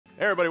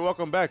Hey everybody,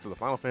 welcome back to the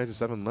Final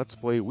Fantasy VII Let's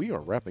Play. We are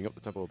wrapping up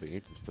the Temple of the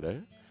Ancients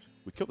today.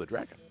 We killed the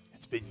dragon.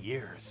 It's been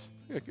years.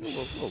 Yeah, give a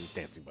little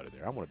dancing buddy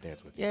there. I want to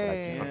dance with you. Yeah. But I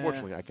can't.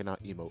 Unfortunately, I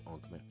cannot emote on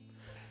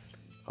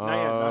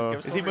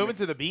command. Is he moving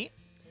to the beat?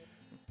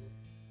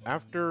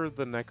 After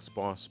the next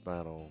boss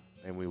battle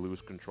and we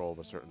lose control of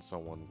a certain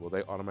someone, will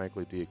they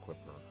automatically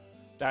de-equip her?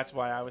 That's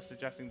why I was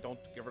suggesting don't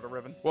give her the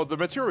ribbon. Well, the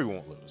material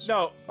won't lose.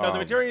 No, the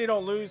material you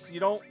don't lose.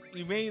 You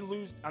may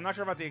lose. I'm not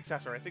sure about the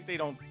accessory. I think they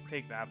don't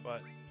take that,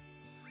 but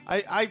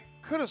I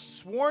could have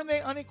sworn they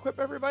unequip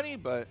everybody,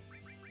 but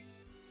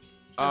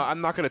I'm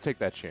not going to take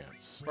that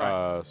chance.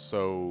 Right.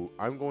 So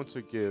I'm going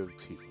to give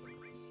Tifa.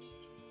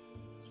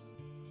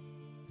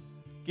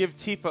 give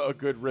Tifa a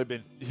good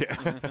ribbon. Yeah.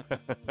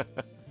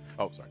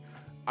 Oh, sorry.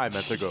 I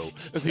meant to go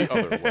the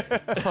other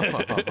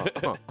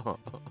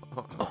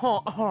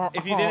way.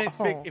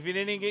 if you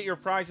didn't get your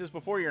prizes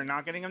before, you're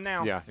not getting them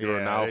now. Yeah, you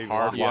are now Yeah,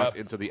 hard locked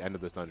yep. into the end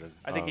of this dungeon.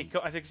 I think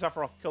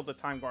Sephiroth killed the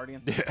Time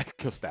Guardian. Yeah,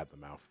 he'll stab the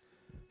mouth.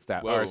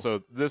 Stab. Whoa. All right,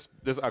 so this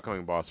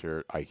upcoming boss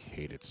here, I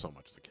hated so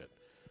much as a kid.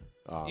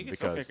 You can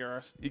still kick your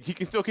ass. He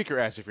can still kick your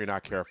ass if you're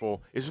not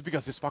careful. It's just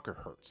because this fucker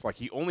hurts. Like,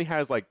 he only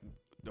has, like,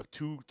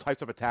 2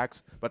 types of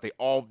attacks, but they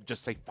all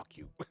just say, fuck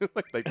you.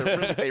 like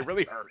they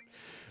really hurt.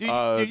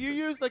 Do you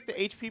use like the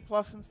HP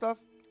plus and stuff?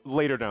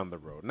 Later down the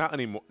road. Not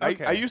anymore.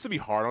 Okay. I used to be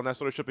hard on that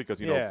sort of shit because,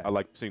 you know, Yeah. I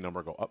like seeing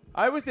number go up.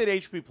 I always did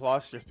HP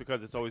plus just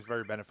because it's always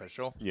very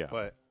beneficial. Yeah.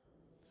 But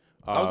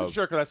I wasn't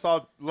sure because I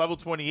saw level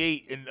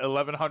 28 and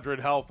 1100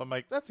 health. I'm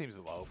like, that seems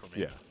low for me.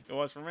 Yeah. It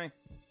was for me.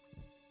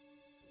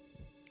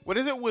 What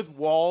is it with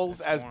walls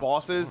It's as more-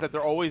 bosses that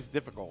they're always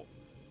difficult?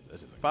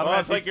 This is Final Well,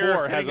 it's Fantasy like you're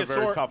IV has hitting a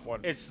very sword. tough one.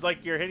 It's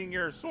like you're hitting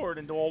your sword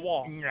into a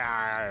wall.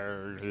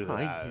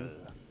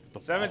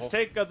 Seven's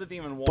take of the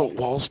demon wall. the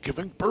wall's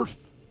giving birth.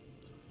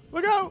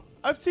 Look out!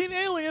 I've seen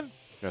Alien.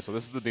 Yeah, so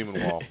this is the demon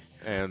wall.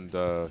 And,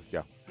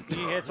 yeah, He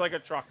hits like a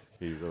truck.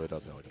 he really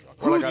does hit like a truck.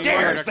 Or like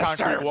a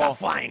concrete wall.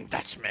 Flying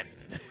Dutchman?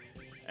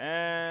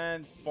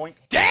 And boink.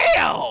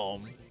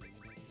 Damn!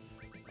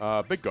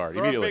 Big guard,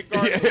 Throw a immediately. big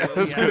guard Yeah, I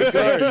was yeah. going to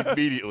say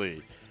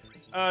immediately.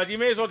 You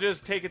may as well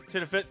just take it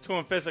to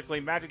him physically.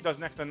 Magic does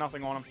next to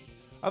nothing on him.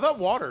 I thought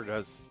water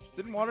does.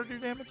 Didn't water do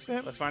damage to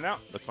him? Let's find out.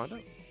 Let's find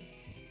out.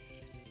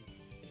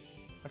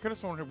 I could have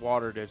sworn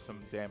water did some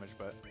damage,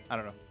 but I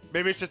don't know.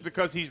 Maybe it's just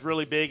because he's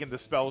really big and the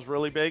spell's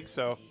really big,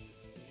 so.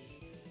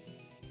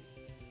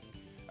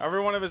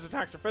 Every one of his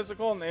attacks are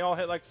physical, and they all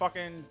hit like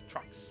fucking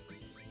trucks.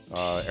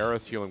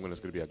 Aerith healing wind is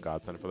going to be a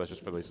godsend for that,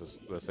 just for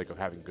the sake of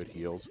having good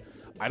heals.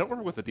 I don't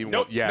remember what the demon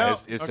Nope. wall. Yeah, No.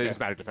 his Okay.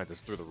 magic defense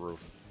is through the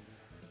roof.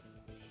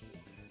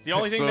 The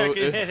only thing So that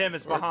can it- hit him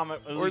is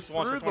Bahamut at or least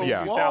once for through the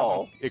 22,000.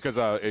 wall. Because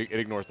it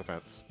ignores the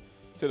fence.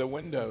 To the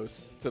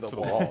windows. To the To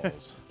the walls.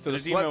 walls. To the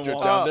The demon sweat drip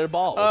wall. down their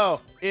balls.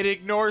 Oh, it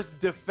ignores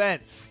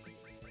defense.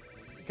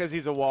 Because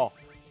he's a wall.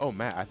 Oh,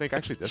 Matt, I think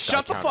actually this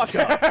Shut guy the fuck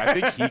counters. up. I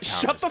think he counters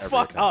Shut the every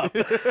fuck attack.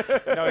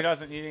 up. No, he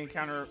doesn't. He didn't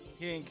counter.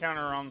 He didn't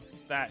counter on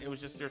that. It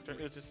was just your turn.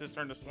 It was just his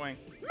turn to swing.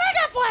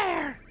 Mega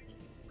Flare!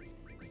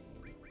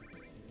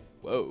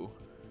 Whoa.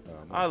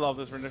 I love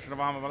this rendition of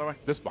Bahamut, by the way.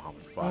 This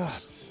Bahamut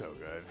fucks. So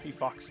good. He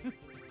fucks.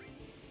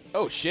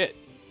 Oh, shit.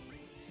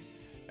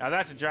 Now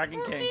that's a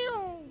Dragon King.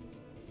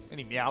 And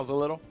he meows a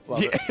little. Love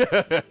it.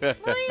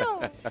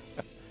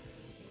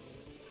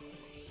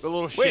 The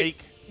little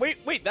shake.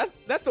 Wait,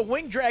 that's the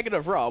winged dragon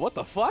of Ra. What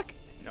the fuck?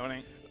 No, it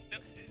ain't.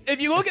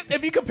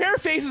 If you compare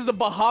faces to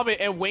Bahamut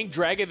and winged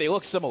dragon, they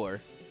look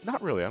similar.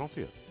 Not really. I don't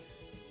see it.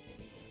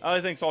 I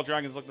think all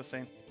dragons look the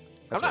same.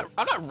 That's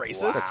I'm not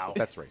racist.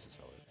 That's racist.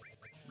 Elliot.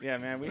 Yeah,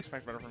 man, we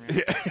expect better from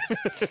you.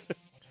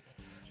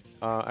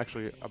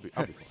 Actually, I'll be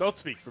fine. Don't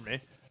speak for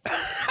me.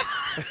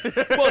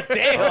 Well,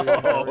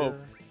 damn.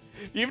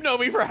 You've known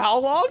me for how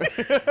long?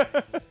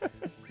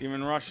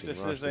 Demon Rush.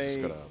 This Rush, is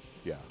a. gonna,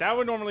 yeah. That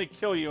would normally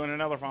kill you in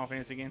another Final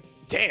Fantasy game.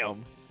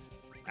 Damn.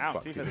 Ow,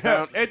 Fuck, defense dude.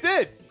 down. It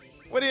did.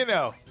 What do you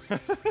know?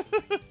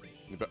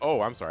 But,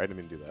 oh, I'm sorry. I didn't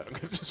mean to do that.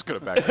 I'm just going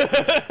to back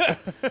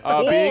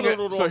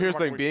up. So here's the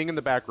thing. Being in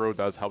the back row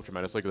does help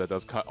tremendously because that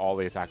does cut all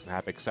the attacks in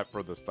half except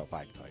for the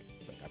stalactite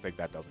thing. I think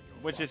that doesn't go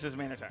Which far. is his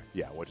main attack.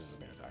 Yeah, which is his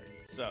main attack.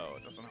 So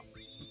it doesn't help.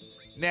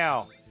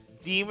 Now,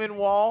 Demon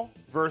Wall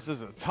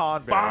versus a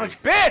Tonberry.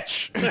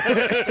 Bitch!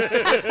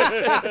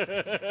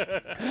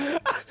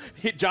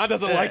 John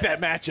doesn't like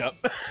that matchup.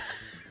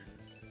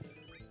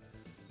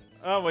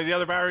 Oh, wait, the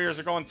other barriers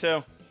are going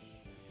too.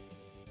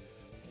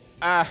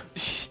 But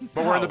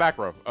we're in the back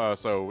row,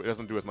 so it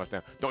doesn't do as much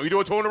damage. Don't you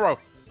do it 2 in a row.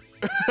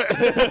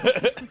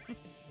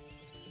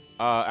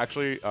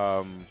 Actually,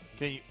 Can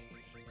you?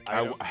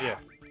 yeah.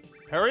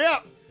 Hurry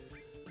up!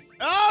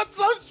 Oh, it's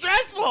so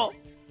stressful.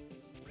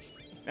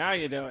 Now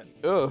you do it.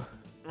 Ugh.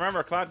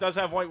 Remember, Cloud does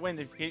have White Wind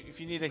if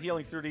you need a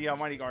healing through the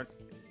Mighty Guard.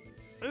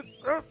 It's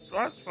so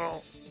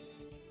stressful.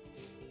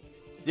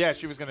 Yeah,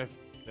 she was gonna.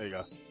 There you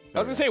go. I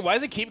was gonna say, why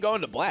does it keep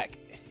going to black?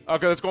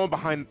 Okay, it's going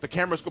behind the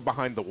cameras. Go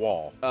behind the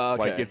wall.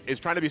 Okay. Like it's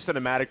trying to be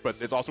cinematic, but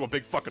it's also a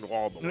big fucking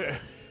wall. In the way.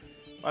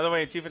 By the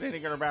way, Tifa didn't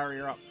get her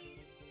barrier up.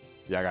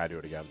 Yeah, I gotta do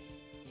it again.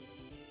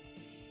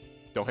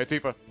 Don't hit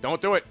Tifa.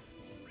 Don't do it.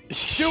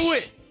 Do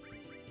it.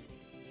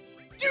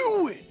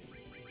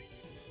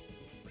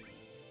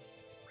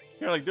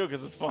 really do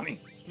because it's funny.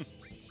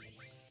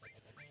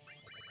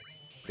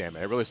 Damn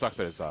it! It really sucks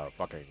that it's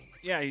fucking.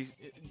 Yeah,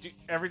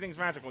 everything's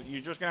magical.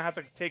 You're just gonna have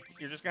to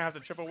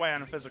chip away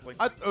on it physically.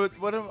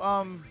 One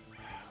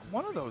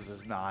of those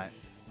is not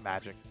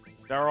magic.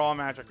 They're all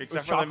magic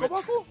except for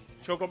Chocobuckle?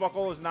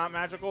 Chocobuckle is not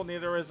magical.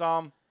 Neither is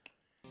the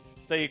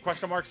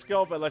question mark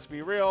skill. But let's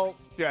be real.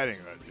 Yeah, I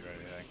didn't do anything.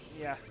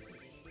 Yeah.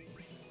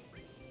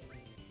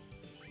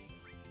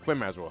 Quinn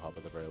might as well help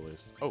at the very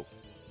least. Oh.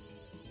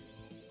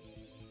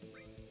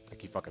 I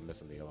keep fucking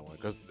missing the yellow one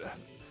because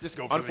Just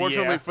go for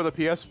unfortunately for the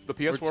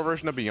PS4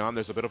 version of Beyond,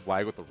 there's a bit of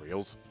lag with the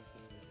reels,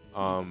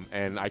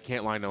 and I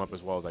can't line them up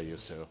as well as I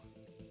used to.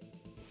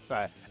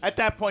 At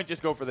that point,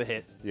 just go for the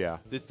hit. Yeah,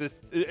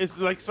 it's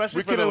like especially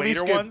we for could the at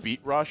later least get ones.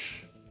 beat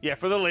rush. Yeah,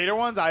 for the later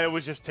ones, I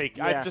always just take.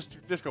 Yeah. I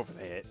just go for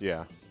the hit.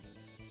 Yeah.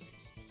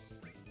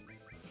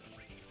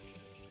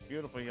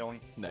 Beautiful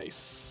healing.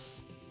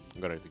 Nice. I'm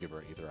gonna have to give her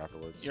an ether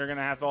afterwards. You're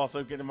gonna have to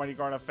also get a Mighty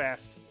Guard up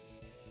fast.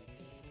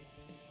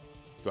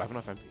 Do I have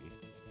enough MP?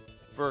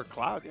 For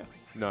Cloud, yeah.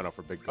 No,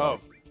 for big. Oh.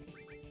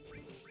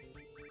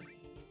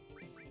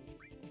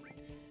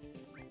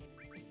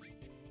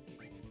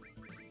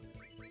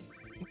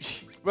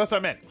 Well, that's what I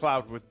meant.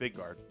 Cloud with Big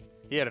Guard.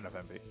 He had enough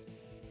MP.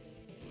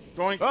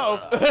 Doink.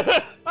 Uh-oh.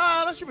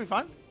 That should be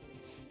fine.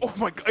 Oh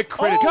my god! It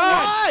critted. Oh,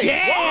 why?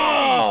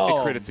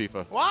 It critted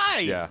Tifa. Why?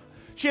 Yeah.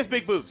 She has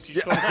big boobs.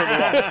 She's close to the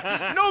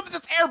wall. No,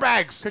 that's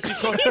airbags. Because she's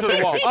close to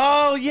the wall.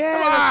 Oh,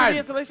 yeah. Come that's on. the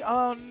insulation.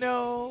 Oh,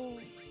 no.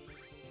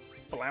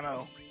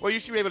 Blammo. Well, you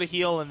should be able to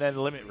heal and then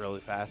limit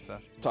really fast. So.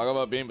 Talk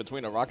about being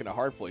between a rock and a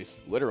hard place.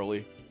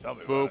 Literally. Tell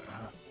me Boop.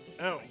 about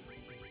it. Oh.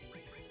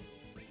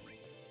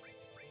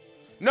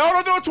 No,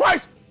 don't do it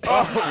twice.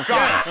 Oh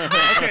god.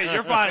 Okay,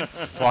 you're fine.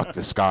 Fuck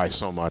this guy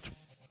so much.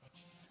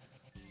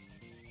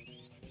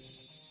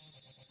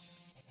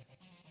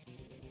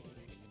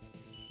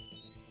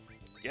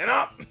 Get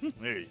up.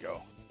 There you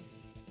go.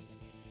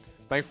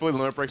 Thankfully, the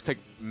limit breaks take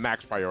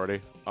max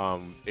priority.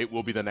 It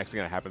will be the next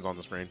thing that happens on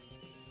the screen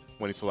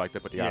when you select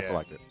it, but you gotta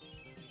select it.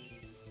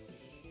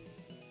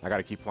 I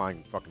gotta keep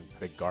flying fucking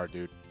Big Guard,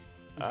 dude.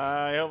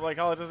 I hope like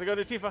how it doesn't go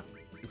to Tifa.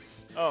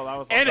 Oh, that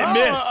was. And it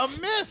missed.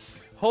 A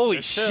miss.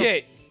 Holy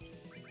shit.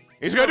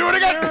 He's gonna do it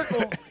again.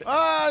 Miracle.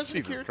 Ah,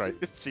 Jesus Christ,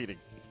 it's cheating.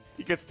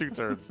 He gets 2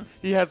 turns.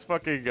 He has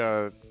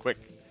fucking Quick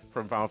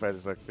from Final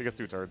Fantasy VI. He gets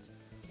 2 turns.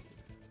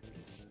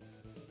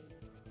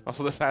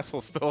 Also, this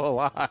asshole's still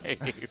alive.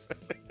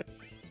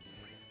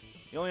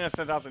 He only has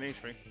 10,000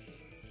 HP.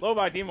 Low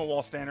by Demon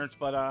Wall standards,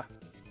 but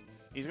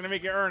he's gonna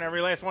make you earn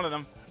every last one of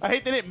them. I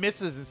hate that it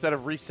misses instead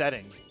of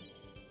resetting.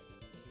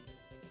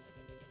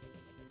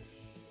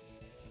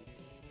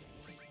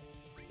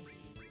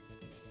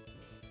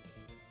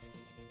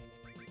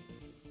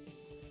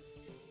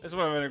 This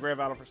would have been a great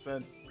battle for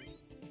Sid.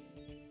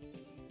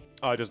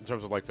 Just in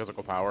terms of like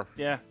physical power.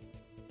 Yeah.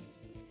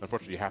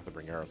 Unfortunately, you have to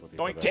bring Aerith with you.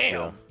 Doink. For this,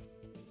 Damn.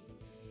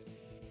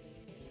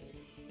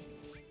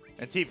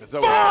 And Tifa's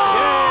over.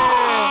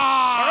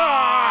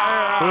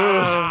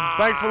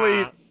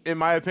 Thankfully, in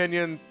my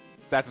opinion,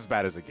 that's as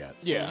bad as it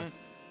gets. Yeah.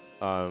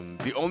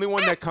 The only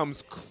one that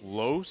comes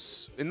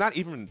close, and not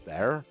even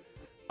there,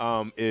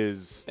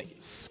 is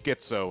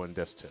Schizo in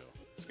Disc 2.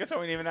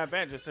 Schizo ain't even that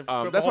bad. Just That's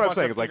what I'm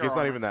saying. Like, it's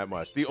not even that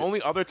much. The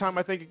only other time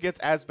I think it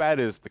gets as bad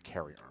is the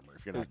carry armor,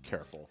 if you're not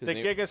careful. The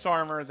Gigas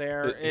armor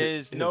there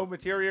is no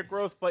materia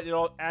growth, but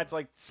it adds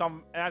like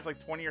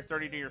 20 or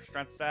 30 to your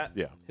strength stat.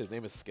 Yeah. His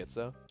name is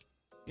Schizo.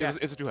 Yeah.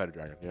 It's a 2-headed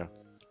dragon, yeah.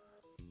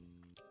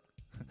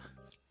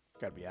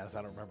 Gotta be honest,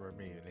 I don't remember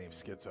me named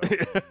Schizo.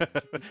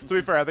 To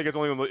be fair, I think it's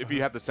only if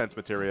you have the sense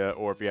materia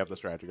or if you have the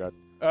strategy guide.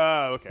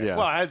 Oh, okay. Yeah.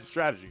 Well, I had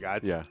strategy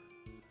guides. Yeah.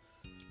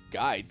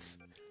 Guides.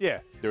 Yeah.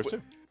 There's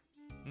 2.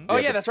 Oh,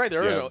 yeah, that's right.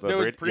 There was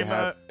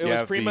Prima. It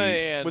was Prima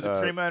and... Was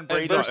it Prima and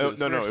Brady? Versus.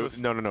 No,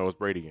 it was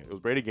Brady Games. It was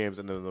Brady Games,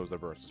 and then there was the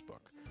Versus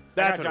book.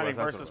 That's what it Johnny was,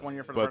 that's what versus it 1 was.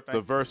 year for the But birthday.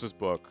 the Versus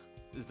book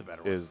Is the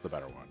better one. is the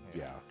better one.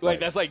 Yeah.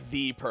 Like, that's like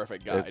the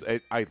perfect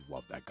guide. I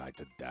love that guide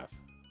to death.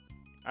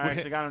 I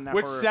actually got him that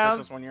Which for sounds-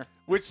 Christmas 1 year.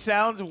 Which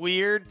sounds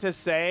weird to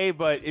say,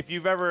 but if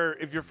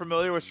you're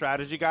familiar with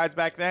strategy guides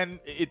back then,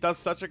 it does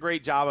such a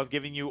great job of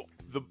giving you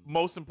the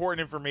most important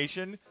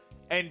information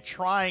and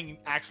trying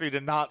actually to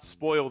not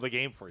spoil the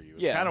game for you.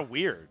 It's Yeah. kind of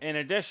weird. In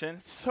addition,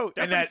 So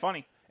they're pretty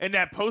funny. And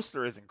that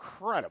poster is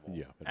incredible.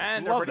 Yeah.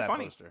 And they're Love pretty that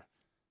funny. poster.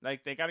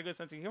 Like, they got a good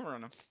sense of humor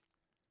on them.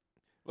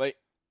 Like,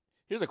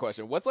 here's a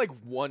question. What's like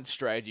one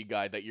strategy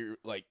guide that you're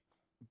like,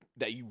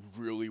 that you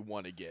really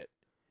want to get?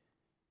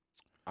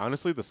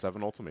 Honestly, the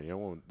 7 Ultimate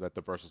one, that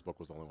the Versus book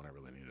was the only one I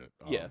really needed.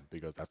 Yeah.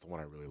 Because that's the one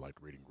I really liked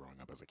reading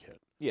growing up as a kid.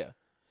 Yeah.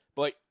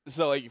 But like,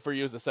 so like for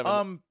you is the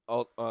 7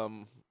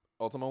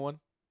 Ultima one?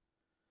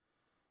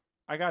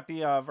 I got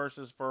the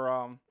verses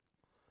for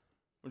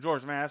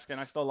George Mask, and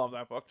I still love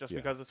that book just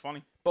because it's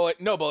funny. But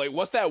like,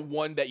 what's that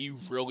one that you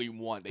really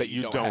want that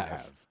you don't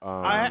have?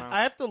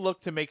 I have to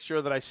look to make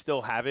sure that I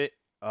still have it.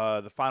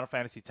 The Final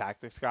Fantasy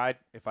Tactics Guide.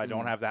 If I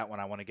don't have that one,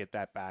 I want to get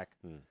that back.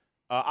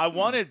 I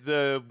wanted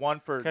the one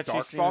for Catchy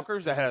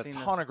Darkstalkers that had a scene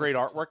that's ton of great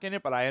supposed to- artwork in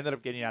it, but I ended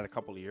up getting that a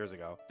couple of years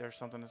ago. There's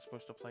something that's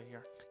supposed to play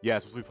here. Yeah,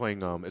 it's supposed to be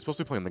playing. It's supposed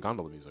to be playing the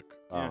gondola music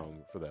Yeah.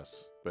 for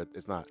this, but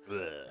it's not.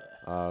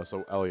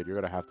 So Elliot, you're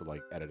gonna have to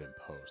like edit in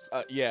post.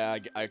 Yeah,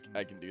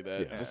 I can do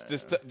that.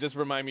 Yeah. Just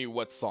remind me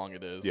what song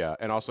it is. Yeah,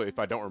 and also if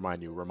I don't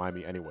remind you, remind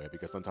me anyway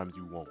because sometimes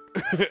you won't.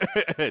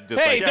 Hey, Just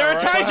there are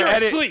times you're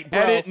edit, asleep, bro.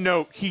 Edit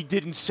note. He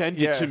didn't send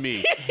it to Yes.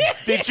 me.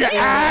 Did you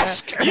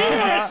ask? You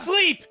were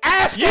asleep.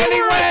 Ask You were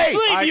anyway.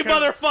 asleep, I you can-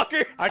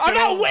 motherfucker. I I'm can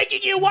not only-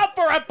 waking you up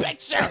for a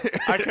picture.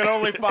 I could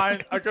only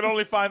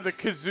find the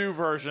kazoo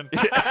version.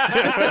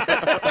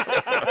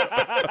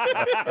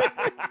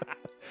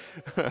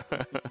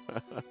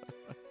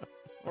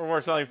 Or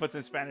worse, all he puts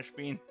in Spanish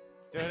bean.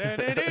 No,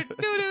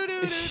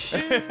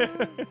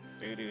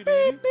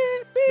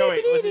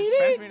 wait, was it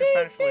Spanish bean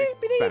or Spanish play?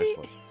 Spanish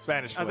one.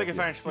 Spanish. I was thinking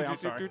flip, Spanish play. I'm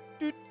sorry.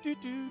 Yeah,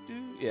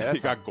 You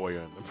that's got Goya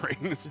in the brain.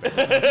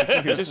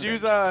 just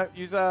use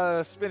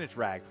a spinach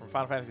rag from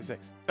Final Fantasy VI.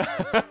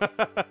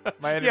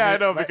 Yeah, I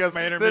know because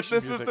my this intermission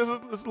is music.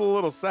 this is a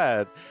little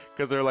sad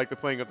because they're like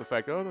playing up the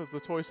fact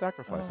the toy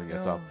sacrificing Oh,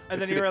 itself. no. And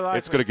then It's you gonna- realize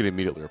it's gonna get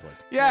immediately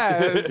replaced.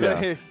 Yeah. It's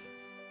Yeah.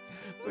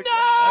 No!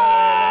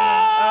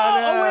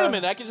 Oh, wait a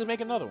minute. I can just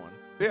make another one.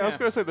 Yeah, I was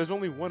gonna say there's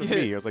only one of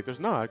me. I was like, there's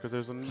not because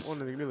there's one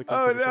that immediately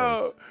comes Oh to the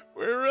no,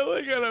 we're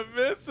really gonna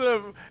miss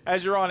him.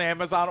 As you're on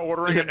Amazon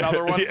ordering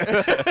another one.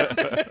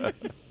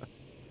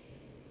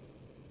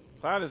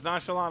 Cloud is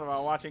nonchalant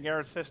about watching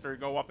Aerith's history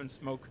go up in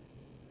smoke.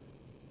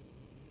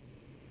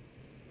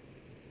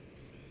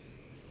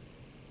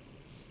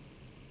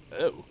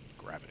 Oh.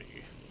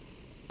 Gravity.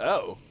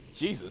 Oh.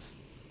 Jesus.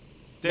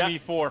 Demi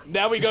 4.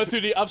 Now we go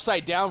through the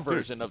upside down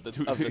version of the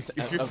You of the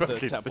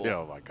fucking- temple.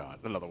 Oh my god,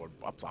 another one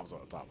pops on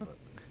top of it.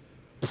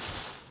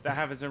 That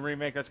happens in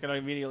remake. That's going to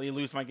immediately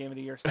lose my Game of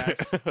the Year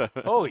status.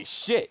 Holy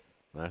shit.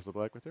 That's the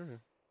black material.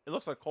 It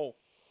looks like coal.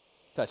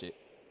 Touch it.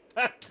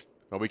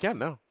 Well, we can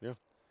now. Yeah.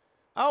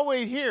 Oh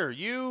wait, here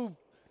you.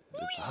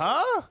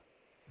 Huh?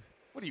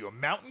 What are you, a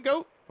mountain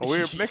goat? Well,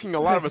 we're making a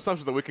lot of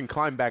assumptions that we can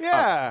climb back up.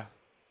 Yeah.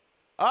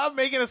 I'm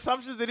making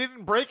assumptions they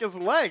didn't break his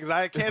legs.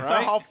 I can't tell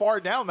Right? how far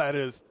down that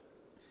is.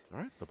 All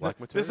right, the black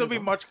material. This will be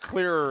much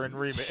clearer in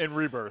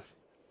Rebirth.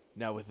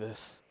 Now with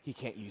this, he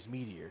can't use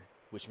meteor,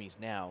 which means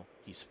now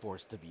he's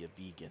forced to be a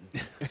vegan.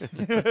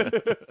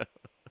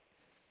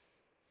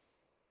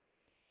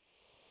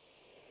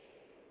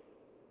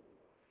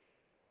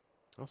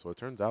 Oh, so it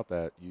turns out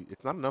that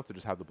it's not enough to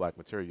just have the black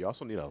material. You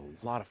also need a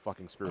lot of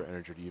fucking spirit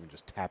energy to even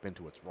just tap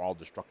into its raw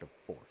destructive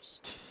force.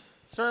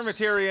 Certain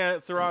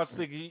materia throughout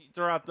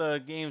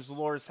the game's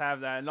lores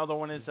have that. Another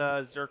one is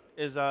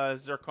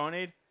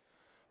zirconate.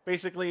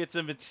 Basically, it's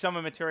a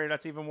summon materia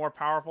that's even more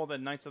powerful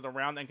than Knights of the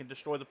Round and can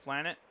destroy the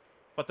planet.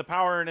 But the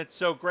power in it's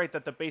so great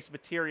that the base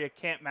materia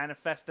can't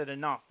manifest it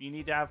enough. You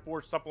need to have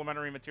 4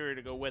 supplementary materia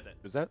to go with it.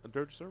 Is that a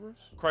Dirge Cerberus?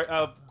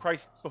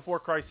 Before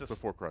Crisis.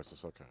 Before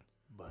Crisis, okay.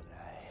 But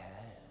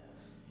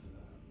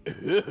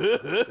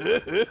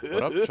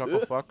What up,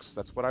 Chuckle Fucks?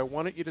 That's what I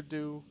wanted you to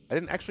do. I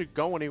didn't actually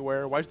go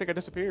anywhere. Why do you think I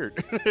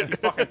disappeared? You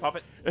fucking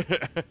puppet.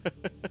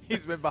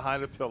 he's been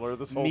behind a pillar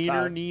this whole Neener,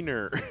 time.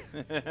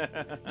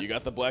 neener. You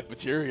got the black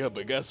materia,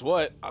 but guess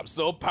what? I'm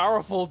so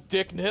powerful,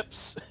 dick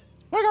nips.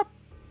 Wake up.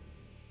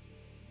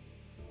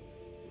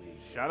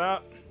 Shut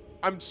up.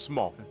 I'm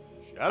small.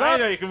 Shut I up. didn't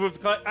know you can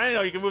move I didn't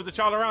know you can move the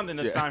child around in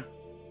this Yeah. time.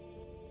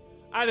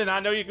 I did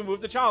not know you can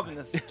move the child in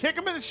this. Kick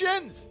him in the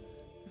shins.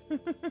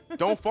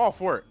 Don't fall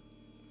for it.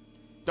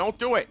 Don't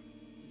do it.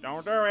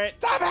 Don't do it.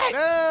 Stop it!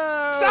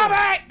 No. Stop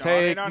it!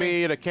 Take naughty.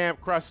 me to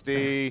Camp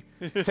Krusty.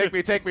 Take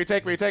me, take me,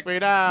 take me, take me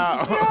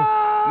now.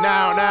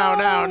 Now, now,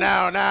 now,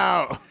 now,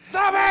 now.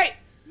 Stop it!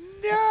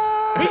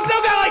 No. We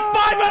still got like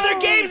 5 other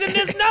games in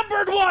this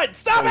numbered one.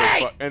 Stop Holy it!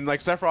 fuck. And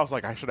like Sephiroth's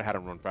like, I should have had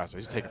him run faster.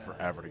 He's taking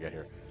forever to get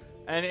here.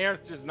 And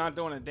Aerith's just not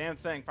doing a damn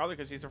thing. Probably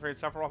because she's afraid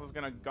Sephiroth is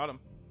gonna gut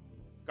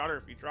her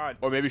if he tried.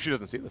 Or maybe she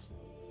doesn't see this.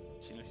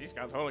 She's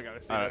totally got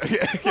to see Yeah,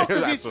 this. Well,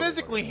 because he's absolutely.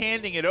 physically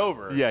handing it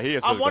over. Yeah, he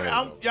is I'm physically wonder,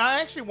 handing it I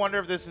actually wonder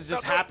if this is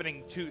just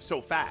happening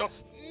so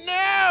fast.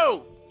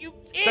 No! You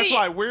idiot! That's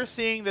why we're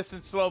seeing this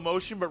in slow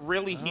motion, but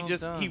really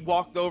he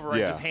walked over and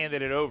Yeah. just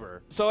handed it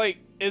over. So, like,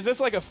 is this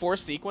like a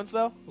forced sequence,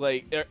 though?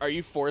 Like, are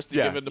you forced to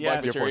Yeah. give it the Yeah,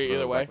 black you're materia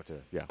either way?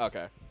 Yeah.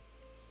 Okay.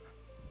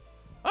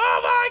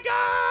 Oh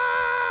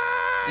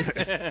my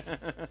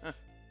god!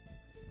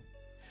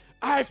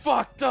 I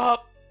fucked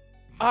up.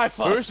 I It was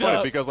fucked funny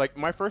up. because like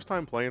my first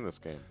time playing this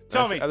game.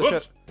 Tell me.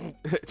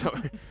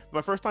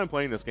 My first time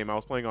playing this game, I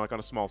was playing on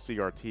a small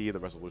CRT. The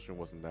resolution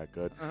wasn't that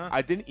good. Uh-huh.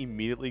 I didn't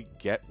immediately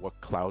get what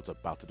Cloud's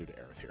about to do to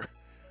Aerith here,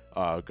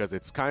 because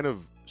it's kind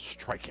of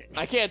striking.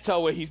 I can't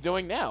tell what he's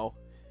doing now.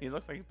 He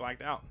looks like he's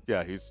blacked out.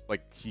 Yeah, he's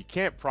like he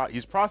can't.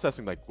 He's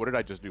processing like, what did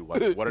I just do? What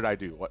did I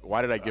do?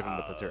 Why did I give him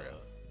the materia?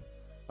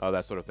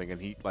 That sort of thing, and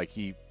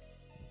he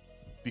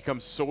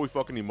becomes so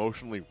fucking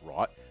emotionally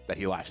wrought that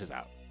he lashes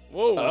out.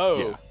 Whoa. Oh.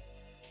 Yeah.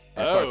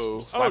 And Oh.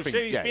 starts slapping,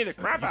 shit, he's beating the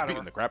crap out of beating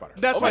her. the crap out of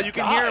her. That's Oh why my you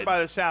can hear God. it by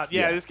the sound.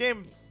 Yeah, Yeah. this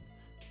game.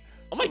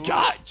 Oh my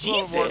god, a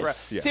little more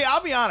Jesus. Yeah. See,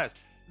 I'll be honest.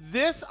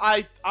 This,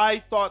 I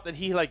thought that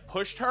he like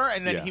pushed her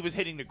and then Yeah. he was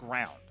hitting the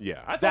ground.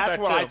 Yeah. I thought That's that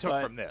what I too, took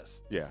but- from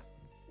this. Yeah.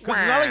 Because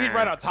it's not like he'd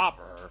right on top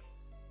of her.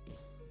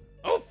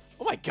 Oh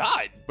my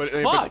God! But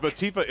Fuck. but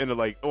Tifa in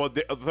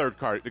the third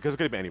card, because it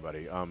could be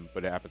anybody.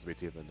 But it happens to be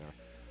Tifa now.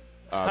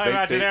 I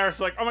imagine Aerith's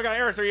like, oh my God,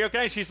 Aerith, are you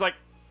okay? She's like,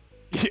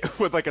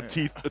 with like a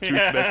tooth missing,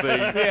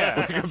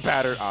 Yeah. like a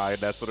battered eye,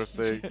 that sort of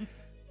thing.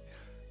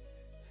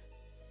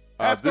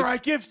 After this- I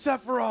give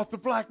Sephiroth the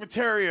black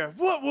materia,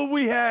 what will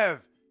we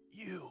have?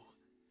 You.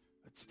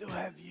 I'd still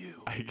have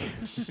you. I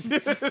gave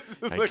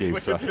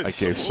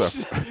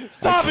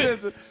Stop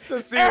it!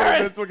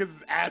 That's what gets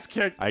his ass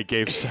kicked. I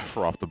gave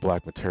Sephiroth the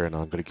black materia, and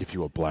I'm gonna give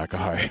you a black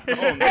eye.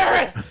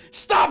 Aerith,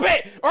 stop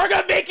it, or I'm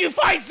gonna make you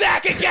fight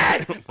Zack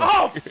again.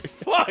 Oh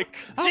fuck!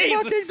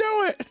 Jesus, fucking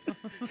do it.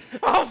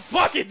 I'll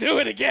fucking do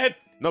it again.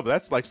 No, but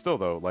that's like still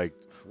though, like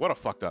what a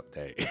fucked up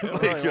day.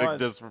 really was.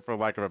 Just for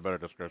lack of a better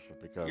description,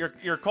 because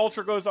your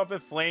culture goes up in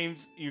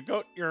flames. You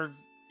go, your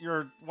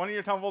one of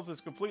your temples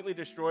is completely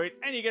destroyed,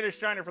 and you get a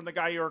shiner from the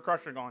guy you were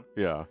crushing on.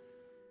 yeah.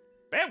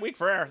 Bad week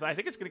for Aerith. I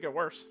think it's gonna get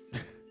worse.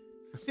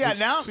 Yeah,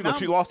 now.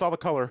 She lost all the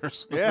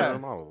colors. Yeah. Her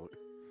model.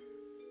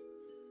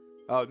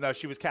 Oh no,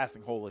 she was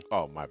casting holy.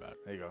 Oh, my bad.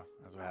 There you go.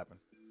 That's what happened.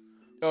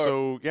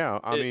 So yeah,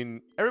 I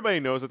mean, everybody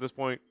knows at this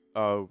point,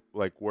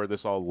 like where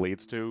this all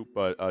leads to.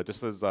 But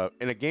just as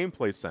in a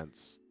gameplay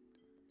sense,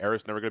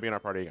 Aerith's never gonna be in our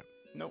party again.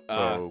 Nope.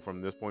 So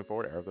from this point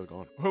forward, Aerith is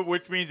gone.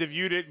 Which means if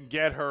you didn't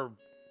get her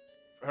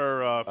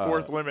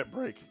fourth limit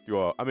break,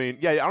 Well, I mean,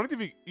 yeah, I don't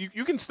think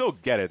you can still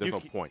get it. There's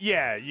no point.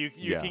 Yeah, you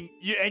Yeah. can,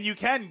 you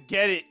can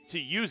get it to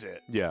use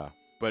it. Yeah,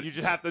 but You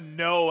just have to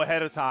know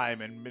ahead of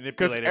time and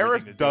because manipulate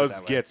everything to Aerith do it does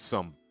that way. get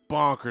some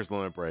bonkers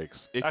limit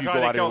breaks if That's you why go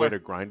they out of your killed way her. to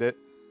grind it.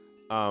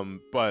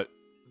 But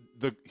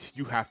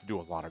you have to do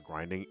a lot of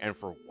grinding, and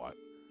for what?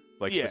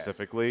 Like Yeah.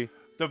 specifically.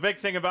 The big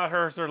thing about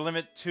her is her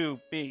limit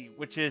 2B,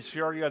 which is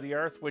Fury of the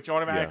Earth, which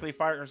automatically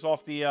fires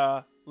off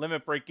the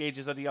limit break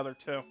gauges of the other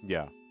two.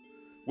 Yeah.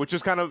 Which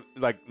is kind of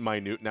like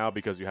minute now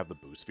because you have the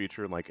boost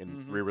feature like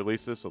in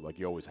re-releases, so like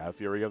you always have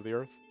Fury of the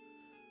Earth.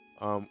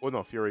 Well,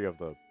 no, Fury of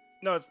the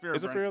No, it's Fury.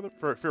 is it Fury of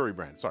the Fury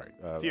brand? Sorry,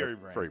 Fury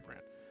brand. Fury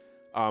brand.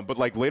 But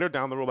like later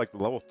down the road, like the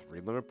level 3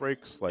 limit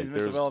breaks, like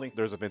Invincibility.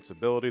 there's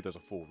invincibility, there's a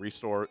full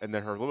restore, and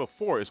then her level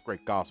 4 is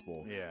Great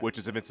Gospel, Yeah. which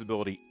is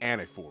invincibility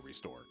and a full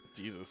restore.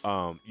 Jesus.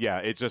 Yeah,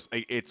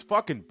 it's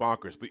fucking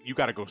bonkers, but you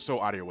got to go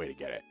so out of your way to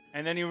get it.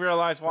 And then you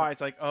realize why.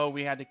 It's like, oh,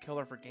 we had to kill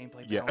her for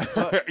gameplay Yeah,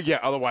 balance. yeah.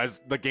 Otherwise,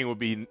 the game would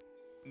be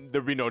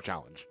there'd be no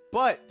challenge.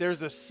 But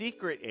there's a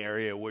secret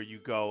area where you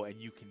go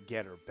and you can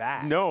get her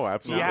back. No, So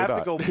absolutely you have not.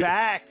 to go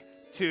back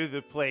to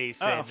the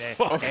place. and then,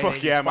 fuck. Oh and fuck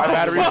then you yeah, my find the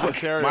battery's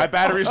materia. my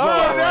battery's low. Oh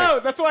all right. no,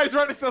 that's why he's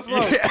running so slow.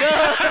 My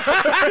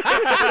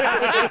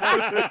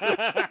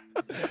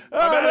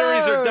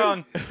batteries are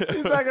done.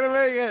 He's not gonna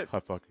make it. I'm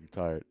fucking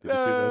tired. Did you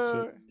see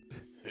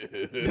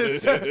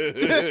that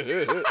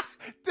shit?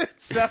 Did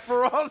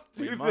Sephiroth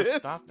do We must this?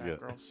 stop that Yeah.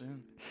 girl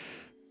soon.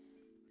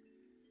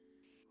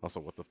 Also,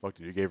 what the fuck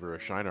did you gave her a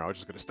shiner? I was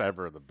just gonna stab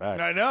her in the back.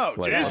 I know.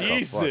 Like, Damn. what the fuck?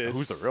 Jesus.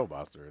 Who's the real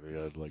monster in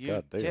the end? Like, You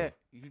god damn. dick.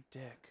 You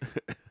dick.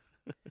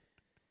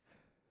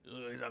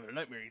 Ugh, he's having a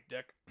nightmare, you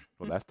dick.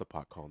 Well, that's the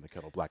pot calling the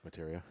kettle black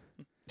materia.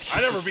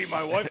 I never beat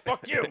my wife.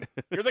 Fuck you.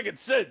 You're thinking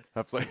Sid.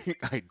 I was like,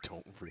 I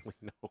don't really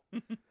know.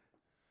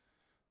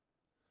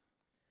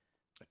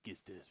 I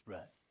guess that's right.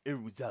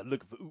 Everyone's out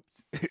looking for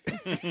oops.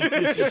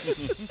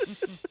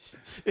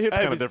 It's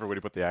kind of different when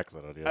you put the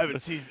accent on it. I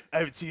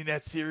haven't seen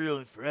that cereal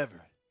in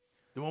forever.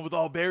 The one with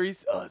all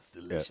berries? Oh, it's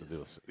Yeah,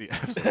 delicious. yeah,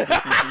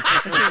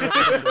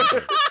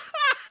 absolutely.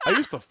 I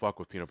used to fuck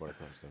with peanut butter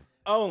crunch though.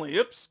 Only,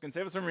 oops. Can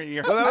save us from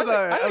here. Well, that was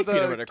I like that was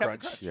peanut butter Captain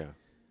crunch. Yeah.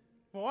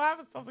 Well, what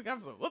happens? Something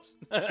happens. Whoops.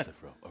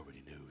 Sephiroth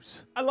already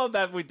knows. I love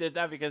that we did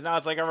that because now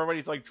it's like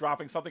everybody's like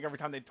dropping something every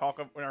time they talk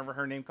whenever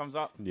her name comes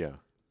up. Yeah.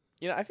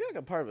 You know, I feel like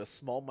I'm part of a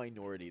small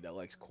minority that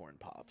likes corn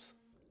pops.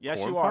 Yes,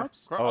 Corn you are.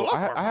 Pops? I Oh, love corn I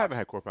haven't pops.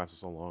 had corn pops in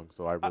so long,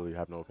 so I really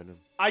have no opinion.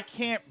 I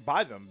can't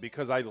buy them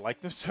because I like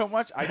them so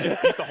much. I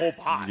just eat the whole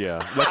box. Yeah,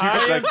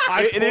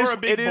 I pour a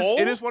big bowl.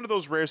 It is one of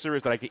those rare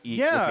cereals that I can eat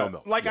with no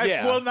milk. like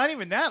Yeah. well, not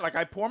even that. Like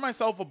I pour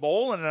myself a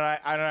bowl and then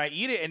I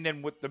eat it, and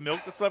then with the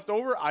milk that's left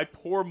over, I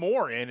pour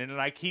more in, and then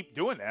I keep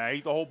doing that. I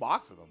eat the whole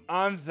box of them.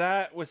 On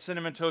that with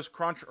Cinnamon Toast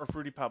Crunch or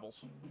Fruity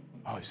Pebbles.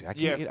 Oh, you see, I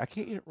Yeah.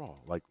 can't eat it raw.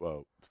 Like,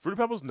 Fruity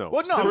Pebbles, no.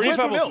 Well, no, Fruity with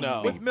Pebbles, milk,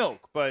 no. with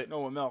milk, but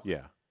No, with milk.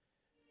 Yeah,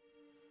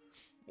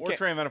 Or Okay.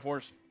 train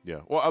metaphors.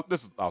 yeah. Well,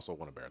 this is also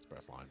one of Barrett's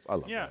best lines. I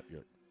love Yeah. that. Yeah.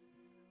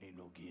 ain't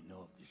no getting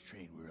off this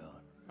train we're on.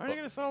 Are you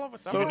going to settle off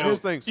with So something?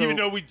 here's the thing. So Even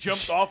though we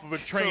jumped off of a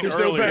train there's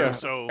no earlier, better.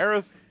 so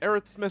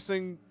Aerith's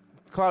missing.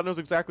 Cloud knows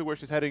exactly where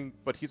she's heading,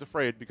 but he's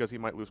afraid because he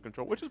might lose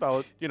control, which is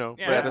valid, you know.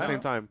 But at the Yeah. same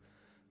time,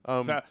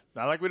 it's not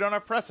like we don't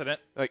have precedent.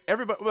 like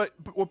everybody, but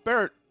what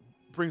Barrett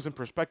brings in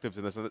perspectives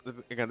in this, and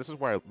again, this is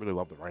why I really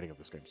love the writing of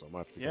this game so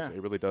much because Yeah.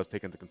 it really does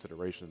take into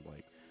consideration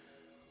like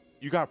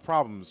you got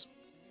problems,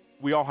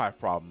 we all have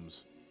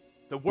problems.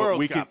 The but world's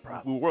we got can-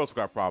 problems. The world's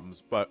got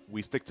problems, but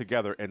we stick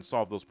together and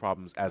solve those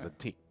problems as a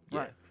team.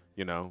 Right.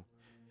 You know,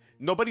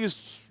 nobody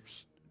is,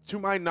 to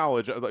my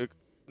knowledge, like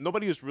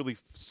nobody is really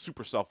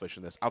super selfish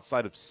in this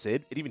outside of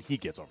Sid, and even he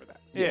gets over that.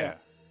 Yeah.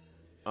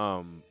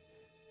 And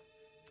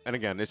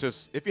again, it's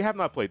just if you have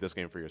not played this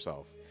game for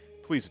yourself,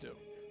 please do.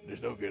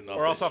 There's no good enough.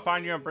 Or else I'll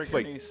find you and break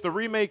your knees. The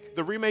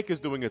remake is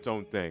doing its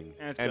own thing,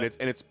 and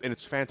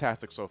it's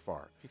fantastic so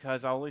far.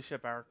 Because holy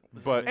shit, Eric.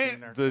 But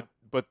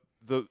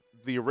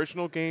the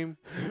original game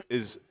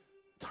is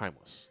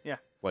timeless. Yeah.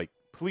 Like,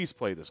 please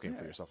play this game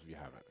for yourself if you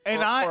haven't.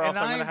 And or else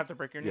I'm I gonna have to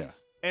break your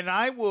knees. and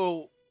I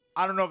will.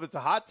 I don't know if it's a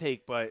hot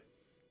take, but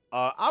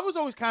I was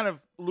always kind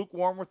of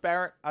lukewarm with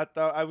Barrett. I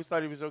always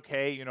thought he was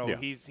okay. You know,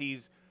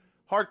 he's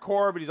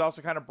hardcore, but he's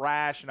also kind of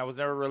brash, and I was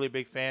never really a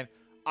big fan.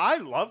 I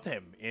loved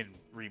him in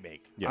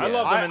Remake. Yeah. I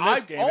loved him in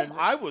this game.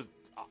 I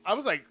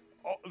was like.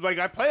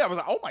 I played. I was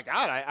like, "Oh my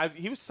god!"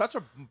 He was such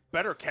a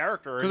better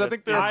character. Because I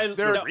think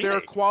there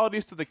are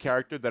qualities to the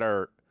character that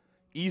are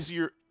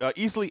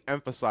easily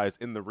emphasized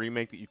in the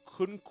remake that you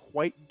couldn't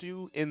quite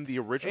do in the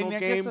original I guess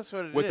game that's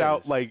what it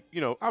without, is. like,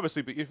 you know,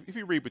 obviously, but if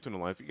you read between the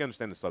lines, if you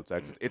understand the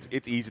subtext,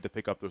 it's easy to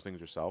pick up those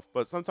things yourself.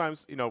 But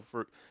sometimes, you know,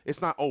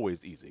 it's not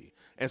always easy.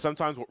 And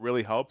sometimes what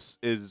really helps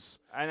is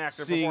An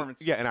actor's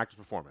performance. Yeah, an actor's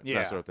performance,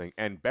 that sort of thing.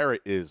 And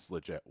Barrett is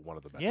legit one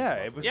of the best. Yeah,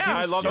 in it was. Yeah, he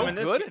I was loved so him in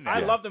this good game. in it. I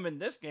loved him in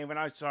this game, and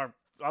I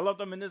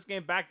loved him in this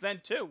game back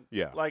then too.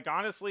 Yeah. Like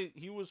honestly,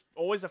 he was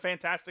always a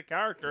fantastic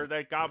character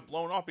that got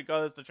blown off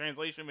because the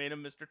translation made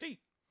him Mr. T.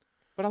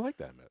 But I like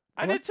that.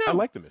 I did too. I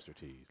like the Mr.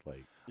 T.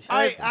 Like,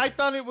 I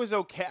thought it was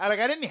okay. Like,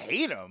 I didn't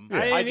hate him.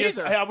 I didn't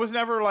either. I was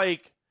never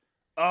like,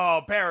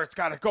 oh, Barrett's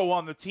got to go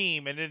on the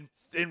team. And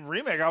in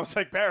Remake, I was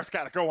like, Barrett's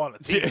got to go on the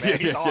team. Man.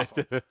 He's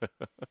awesome.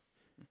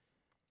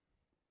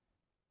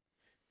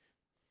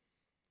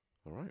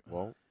 All right.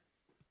 Well,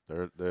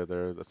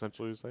 they're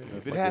essentially saying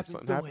If it happens,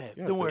 don't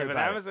worry If it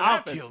about happens, it. it I'll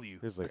happens. kill you.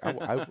 He's like,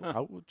 I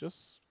will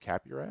just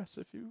cap your ass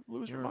if you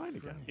lose your mind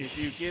again.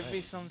 If you give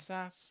me some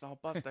sass, I'll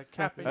bust a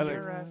cap in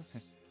your ass.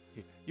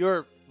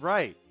 You're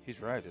right.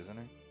 He's right, isn't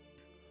he?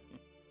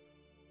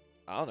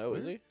 I don't know.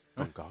 Is he?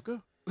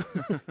 Gungaga?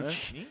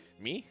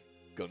 Me?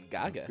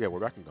 Gungaga. Yeah, we're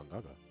back in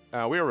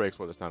Gungaga. We already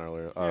explored this town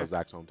earlier.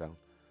 Zach's hometown.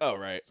 Oh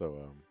right.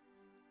 So,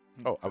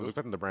 I was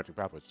expecting the branching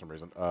pathway for some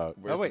reason. Oh,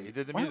 wait, he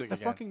did the music the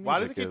again. fucking Why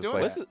does music it keep is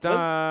doing like, that?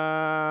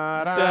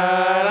 da, da, da,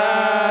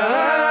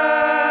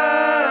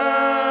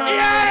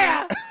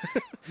 Yeah!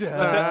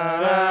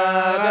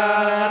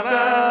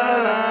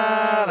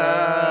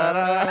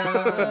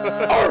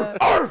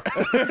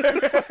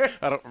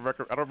 I don't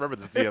remember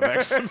this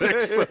DMX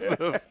mix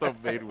of the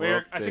main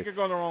world. I think you're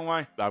going the wrong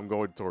way. I'm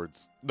going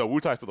towards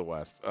Wu-Tai's to the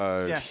west.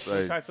 Yes,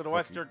 ties to the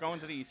west, you're going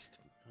to the east.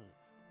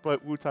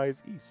 But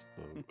Wu-Tai's east,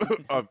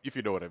 though. If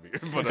you know what I mean.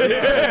 But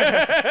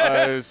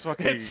it's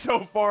fucking... It's so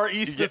far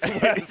east it's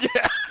west.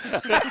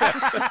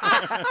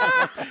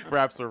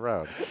 Wraps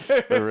around.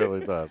 It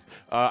really does.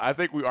 I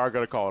think we are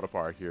going to call it a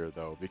par here,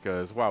 though,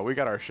 because, wow, we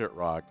got our shit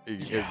rocked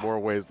in more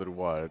ways than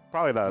one.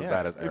 Probably not as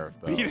bad as Aerith,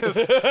 though.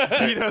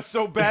 Beat us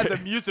so bad the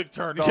music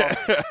turned off.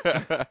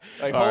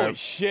 Like, All holy right,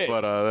 shit.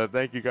 But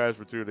thank you guys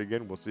for tuning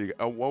in. We'll see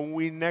you when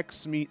we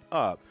next meet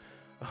up.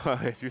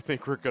 If you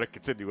think we're going to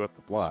continue with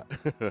the plot.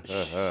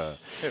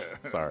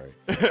 Sorry.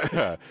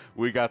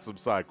 We got some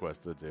side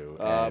quests to do.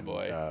 Oh,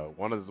 boy.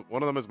 One of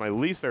them is my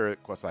least favorite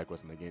side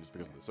quest in the game just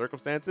because of the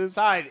circumstances.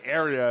 Side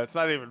area. It's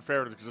not even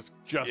fair to just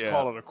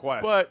call it a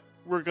quest. But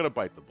we're going to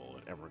bite the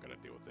bullet, and we're going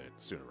to deal with it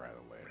sooner rather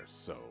than later.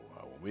 So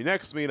when we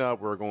next meet up,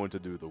 we're going to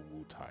do the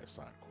Wu-Tai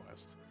side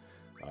quest,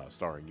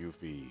 starring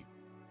Yuffie,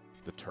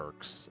 the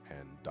Turks,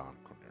 and Don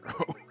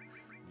Cornero.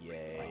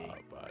 Yay.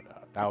 But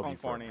that'll be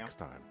for Corneo. next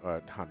time.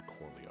 Don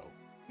Corneo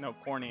No,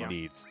 Corneo.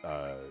 needs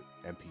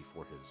MP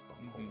for his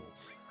bunghole.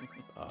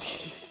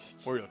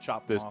 Or you'll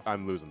chop This them off.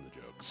 I'm losing the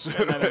jokes.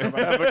 Good night,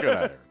 everybody. Have a good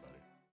night.